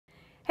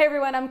Hey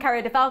everyone, I'm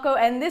Cara Di Falco,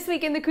 and this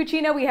week in the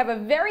Cucina we have a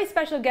very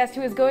special guest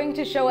who is going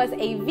to show us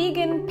a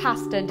vegan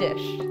pasta dish.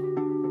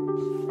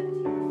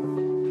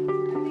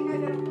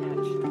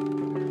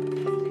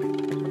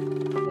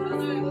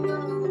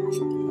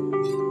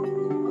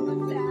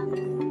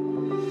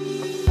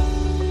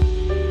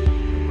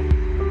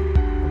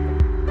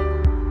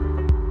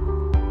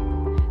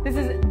 This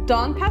is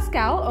Dawn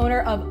Pascal,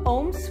 owner of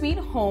Home Sweet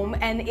Home,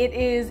 and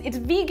it's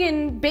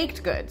vegan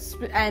baked goods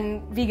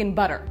and vegan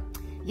butter.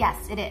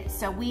 Yes, it is.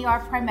 So we are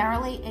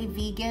primarily a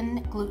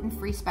vegan,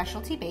 gluten-free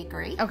specialty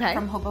bakery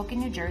from Hoboken,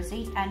 New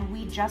Jersey, and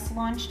we just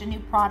launched a new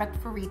product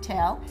for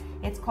retail.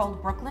 It's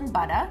called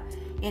Buttah.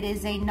 It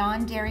is a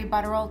non-dairy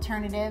butter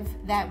alternative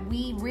that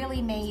we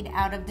really made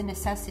out of the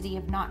necessity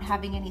of not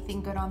having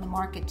anything good on the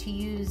market to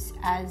use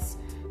as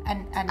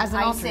an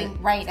icing,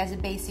 right, as a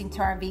basing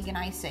to our vegan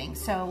icing.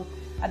 So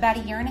about a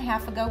year and a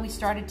half ago, we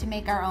started to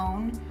make our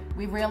own.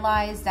 We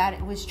realized that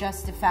it was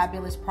just a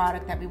fabulous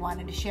product that we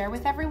wanted to share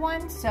with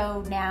everyone.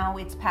 So now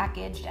it's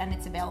packaged and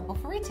it's available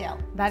for retail.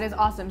 That is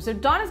awesome. So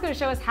Dawn is going to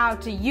show us how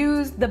to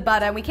use the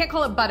butter. We can't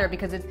call it butter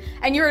because it's,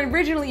 and you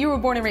were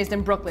born and raised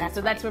in Brooklyn.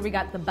 That's where we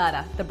got the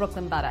butter, the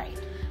Brooklyn butter.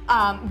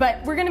 Right.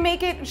 But we're going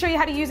to show you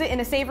how to use it in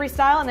a savory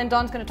style, and then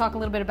Dawn's going to talk a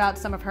little bit about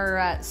some of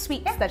her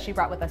sweets that she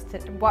brought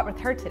with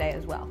her today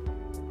as well.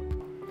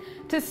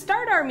 To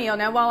start our meal,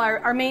 now while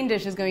our main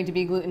dish is going to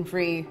be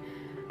gluten-free,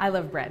 I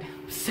love bread,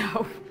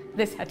 so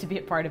this had to be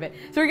a part of it.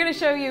 So we're going to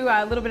show you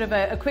a little bit of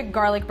a quick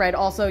garlic bread,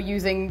 also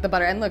using the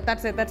butter. And look,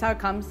 that's it. That's how it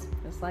comes.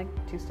 Just like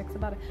 2 sticks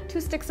of butter.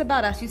 2 sticks of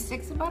butter. 2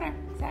 sticks of butter,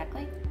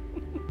 exactly.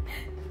 So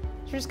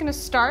we're just going to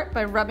start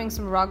by rubbing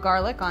some raw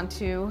garlic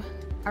onto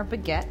our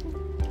baguette.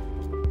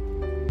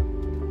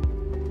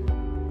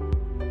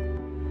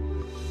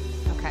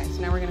 Okay, so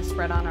now we're going to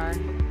spread on our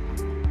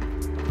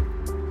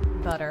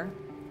butter.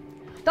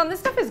 Dawn, this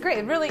stuff is great.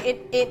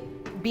 It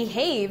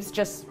behaves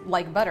just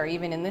like butter,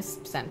 even in this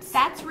sense.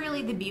 That's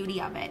really the beauty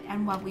of it,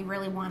 and what we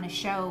really want to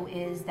show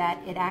is that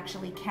it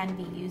actually can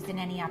be used in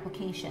any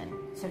application.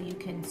 So you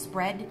can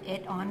spread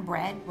it on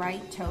bread,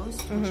 right,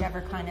 toast,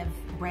 whichever kind of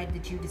bread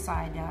that you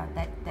decide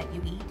that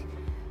you eat.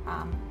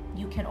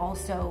 You can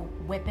also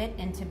whip it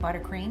into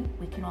buttercream.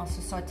 We can also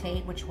saute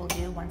it, which we'll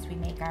do once we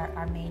make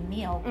our main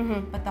meal.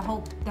 But the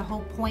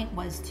whole point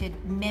was to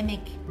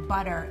mimic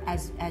butter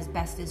as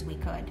best as we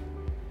could.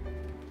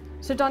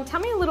 So Dawn, tell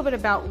me a little bit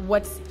about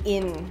what's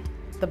in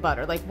the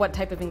butter. Like, what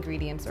type of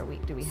ingredients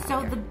do we have So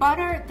here? the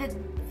butter,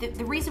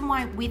 the reason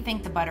why we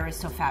think the butter is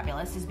so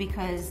fabulous is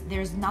because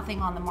there's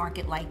nothing on the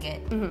market like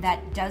it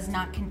that does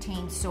not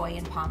contain soy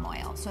and palm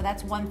oil. So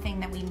that's one thing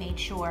that we made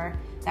sure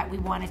that we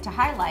wanted to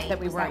highlight, that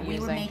we were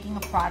making a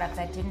product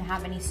that didn't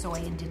have any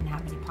soy and didn't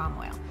have any palm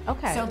oil.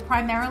 Okay. So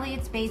primarily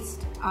it's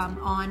based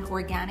on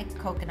organic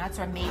coconuts,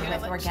 or made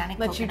with organic coconuts.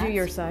 Let you do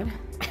your side.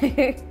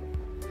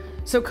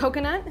 So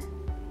coconut?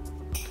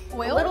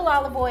 Oil? A little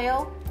olive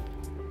oil.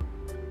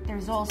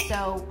 There's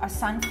also a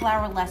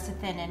sunflower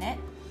lecithin in it.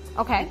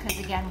 Okay. Because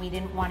again, we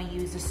didn't want to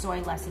use a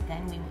soy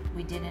lecithin.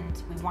 We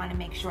want to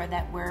make sure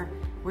that we're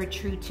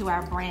true to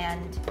our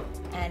brand,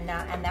 and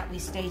that we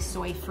stay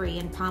soy free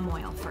and palm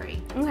oil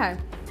free. Okay.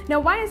 Now,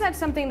 why is that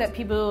something that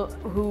people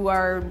who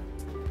are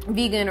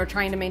vegan or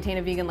trying to maintain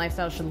a vegan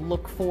lifestyle should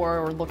look for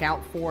or look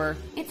out for?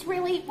 It's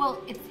really,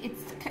 well,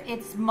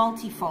 it's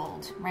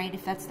multifold, right?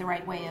 If that's the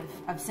right way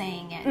of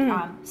saying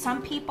it.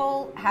 Some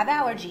people have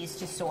allergies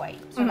to soy,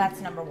 so that's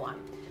number one.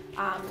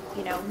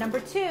 Number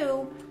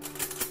two,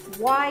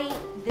 why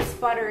this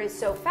butter is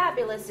so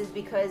fabulous is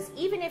because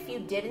even if you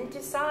didn't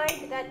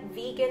decide that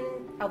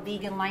a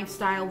vegan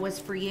lifestyle was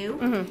for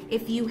you,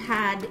 if you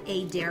had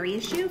a dairy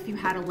issue, if you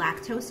had a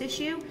lactose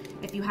issue,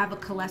 if you have a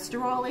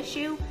cholesterol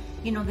issue,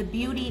 the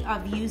beauty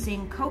of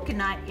using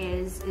coconut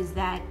is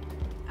that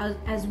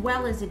as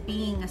well as it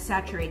being a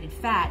saturated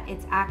fat,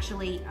 it's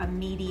actually a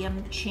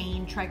medium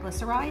chain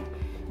triglyceride,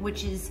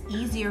 which is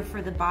easier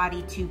for the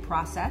body to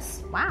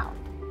process. Wow,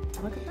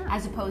 look at that.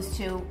 As opposed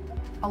to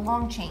a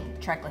long chain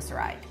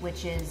triglyceride,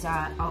 which is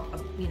not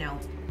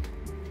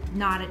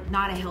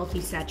a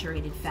healthy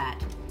saturated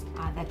fat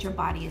that your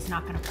body is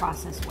not going to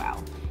process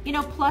well.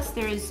 Plus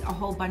there's a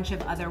whole bunch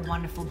of other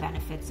wonderful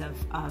benefits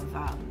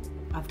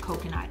of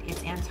coconut.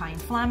 It's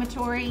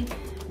anti-inflammatory,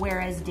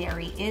 whereas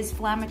dairy is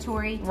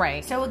inflammatory.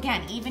 Right. So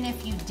again, even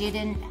if you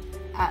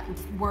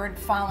weren't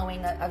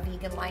following a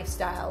vegan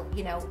lifestyle,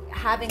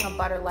 having a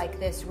butter like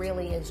this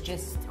really is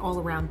just all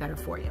around better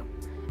for you.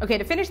 Okay,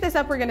 to finish this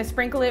up, we're going to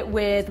sprinkle it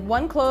with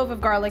 1 clove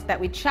of garlic that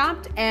we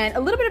chopped and a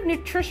little bit of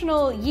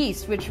nutritional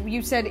yeast, which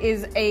you said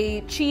is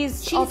a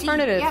cheesy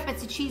alternative. Yep,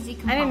 it's a cheesy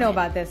component. I didn't know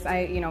about this.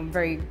 I'm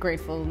very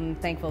grateful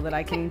and thankful that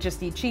I can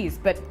just eat cheese,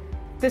 but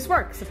this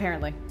works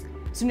apparently.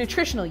 So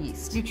nutritional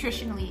yeast.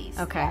 Nutritional yeast.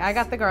 Okay, yes. I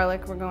got the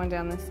garlic. We're going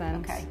down this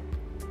end. Okay.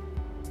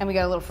 And we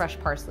got a little fresh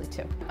parsley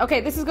too.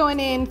 Okay, this is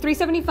going in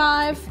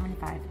 375.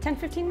 10,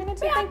 15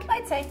 minutes, I think?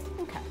 I'd say.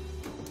 Okay.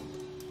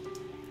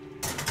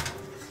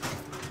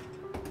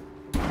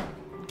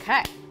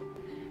 Okay.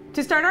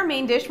 To start our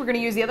main dish, we're going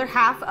to use the other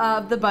half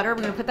of the butter.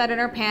 We're going to put that in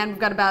our pan. We've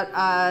got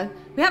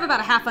we have about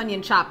a half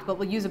onion chopped, but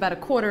we'll use about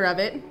 1/4 of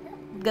it.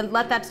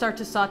 let that start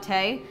to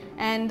saute,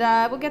 and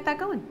we'll get that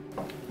going.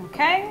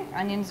 Okay,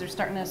 onions are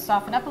starting to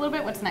soften up a little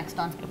bit. What's next,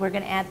 Dawn? We're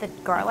gonna add the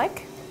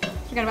garlic.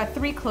 We got about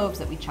 3 cloves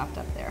that we chopped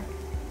up there.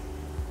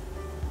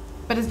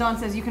 But as Dawn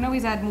says, you can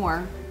always add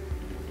more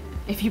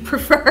if you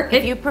prefer.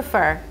 If you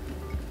prefer,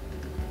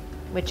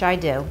 which I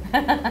do.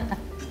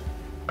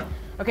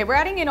 Okay, we're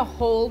adding in a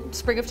whole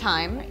sprig of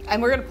thyme,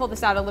 and we're gonna pull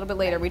this out a little bit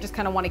later. We just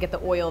kind of want to get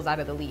the oils out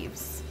of the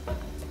leaves.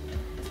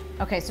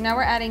 Okay, so now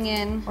we're adding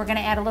in... We're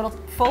gonna add a little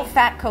full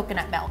fat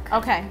coconut milk.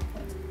 Okay,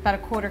 about a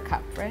 1/4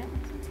 cup, right?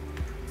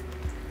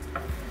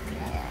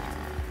 Yeah,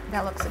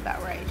 that looks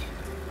about right.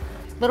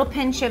 Little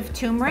pinch of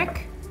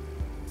turmeric,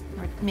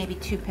 or maybe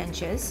 2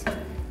 pinches.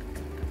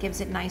 Gives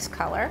it nice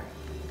color.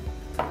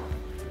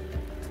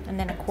 And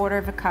then a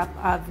 1/4 cup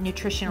of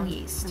nutritional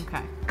yeast.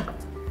 Okay.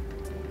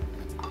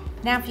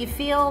 Now, if you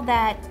feel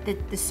that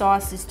the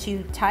sauce is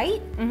too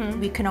tight,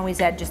 we can always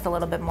add just a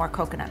little bit more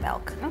coconut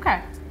milk.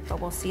 Okay. But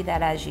we'll see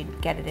that as you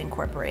get it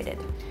incorporated.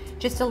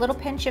 Just a little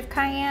pinch of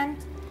cayenne.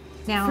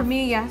 Now, for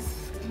me,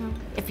 yes.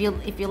 If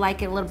you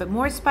like it a little bit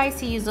more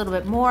spicy, use a little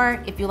bit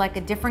more. If you like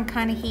a different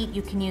kind of heat,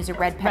 you can use a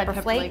red pepper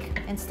flake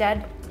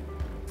instead.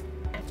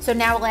 So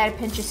now we'll add a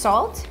pinch of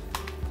salt.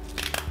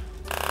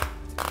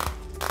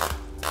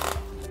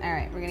 All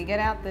right, we're gonna get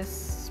out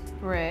this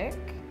sprig.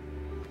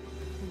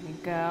 There we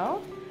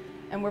go.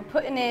 And we're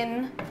putting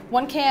in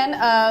 1 can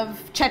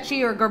of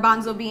Ceci or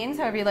garbanzo beans,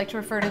 however you like to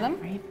refer to them.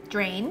 Right.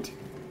 Drained.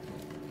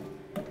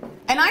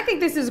 And I think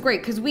this is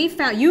great because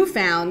you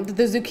found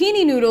the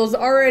zucchini noodles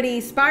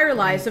already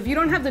spiralized. So if you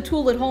don't have the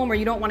tool at home or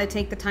you don't want to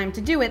take the time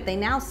to do it, they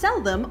now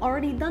sell them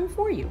already done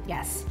for you.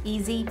 Yes,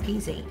 easy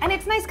peasy. And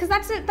it's nice because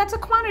that's a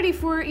quantity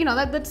for, you know,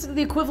 that's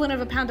the equivalent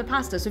of a pound of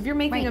pasta. So if you're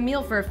making a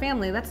meal for a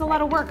family, that's a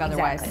lot of work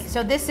otherwise. Exactly.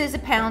 So this is a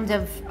pound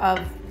of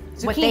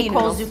what they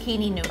call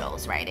zucchini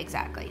noodles, right?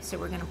 Exactly. So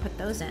we're going to put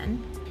those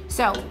in.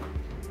 So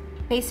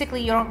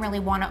basically, you don't really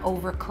want to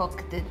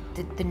overcook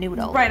the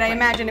noodle. Right, I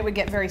imagine it would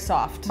get very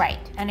soft. Right,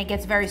 and it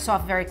gets very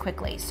soft very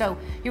quickly. So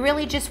you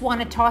really just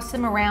want to toss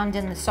them around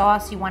in the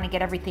sauce. You want to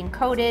get everything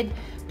coated.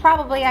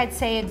 Probably, I'd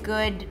say a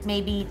good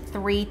maybe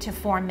 3 to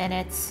 4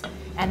 minutes.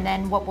 And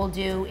then what we'll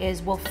do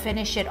is we'll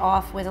finish it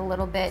off with a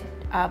little bit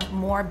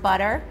more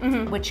butter,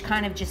 which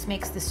kind of just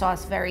makes the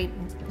sauce very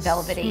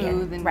velvety.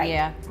 Smooth and right,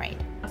 yeah. Right.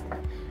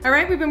 All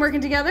right, we've been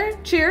working together.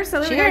 Cheers. So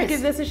we're going to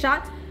give this a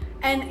shot.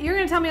 And you're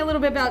going to tell me a little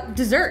bit about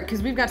dessert,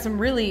 because we've got some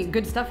really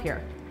good stuff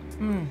here.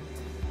 Oh,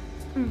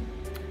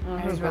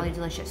 that was really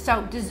delicious.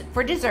 So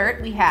for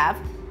dessert, we have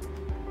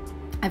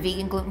a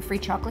vegan gluten-free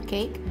chocolate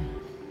cake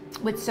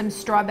with some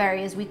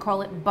strawberries. We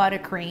call it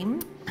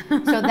buttercream.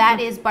 So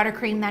that is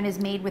buttercream that is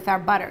made with our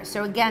butter.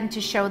 So again,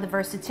 to show the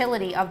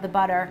versatility of the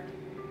butter,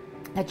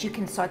 that you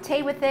can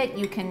saute with it,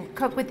 you can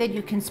cook with it,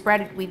 you can spread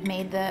it. We've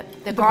made the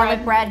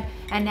garlic bread,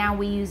 and now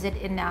we use it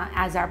in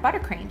as our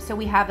buttercream. So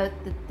we have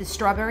the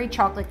strawberry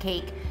chocolate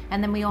cake,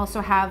 and then we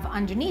also have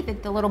underneath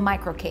it the little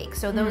micro cakes.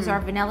 So those are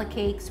vanilla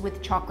cakes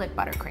with chocolate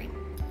buttercream.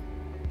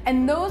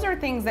 And those are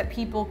things that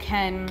people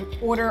can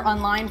order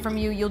online from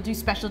you. You'll do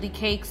specialty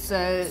cakes.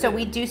 So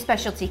we do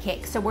specialty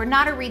cakes. So we're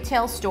not a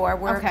retail store.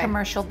 We're a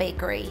commercial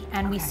bakery,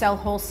 and we sell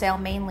wholesale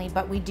mainly,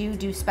 but we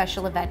do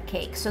special event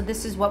cakes. So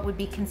this is what would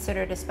be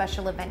considered a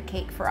special event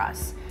cake for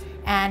us.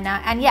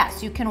 And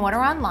yes, you can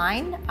order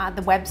online.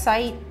 The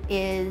website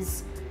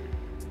is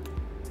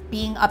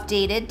being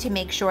updated to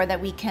make sure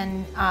that we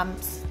can,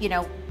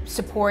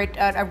 support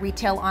a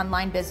retail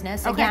online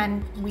business.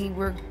 Again, we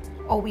were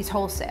always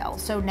wholesale,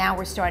 so now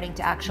we're starting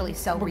to actually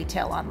sell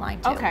retail online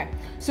too. Okay,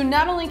 so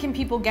not only can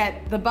people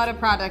get the Buttah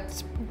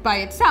product by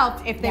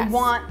itself, if they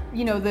want,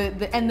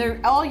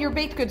 and all your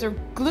baked goods are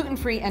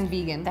gluten-free and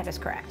vegan. That is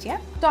correct, yeah.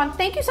 Dawn,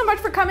 thank you so much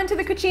for coming to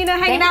the Cucina,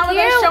 hanging out with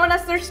us, showing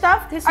us their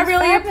stuff. I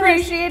really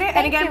appreciate it.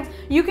 And again,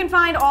 you can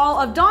find all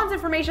of Dawn's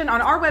information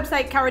on our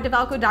website,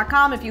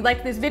 caradifalco.com. If you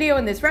liked this video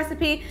and this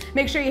recipe,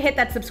 make sure you hit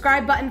that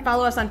subscribe button.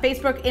 Follow us on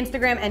Facebook,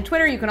 Instagram, and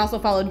Twitter. You can also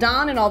follow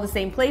Dawn in all the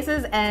same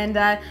places, and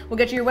we'll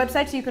get you your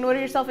website so you can order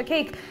yourself a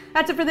cake.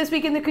 That's it for this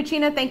week in the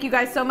Cucina. Thank you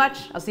guys so much.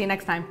 I'll see you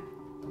next time.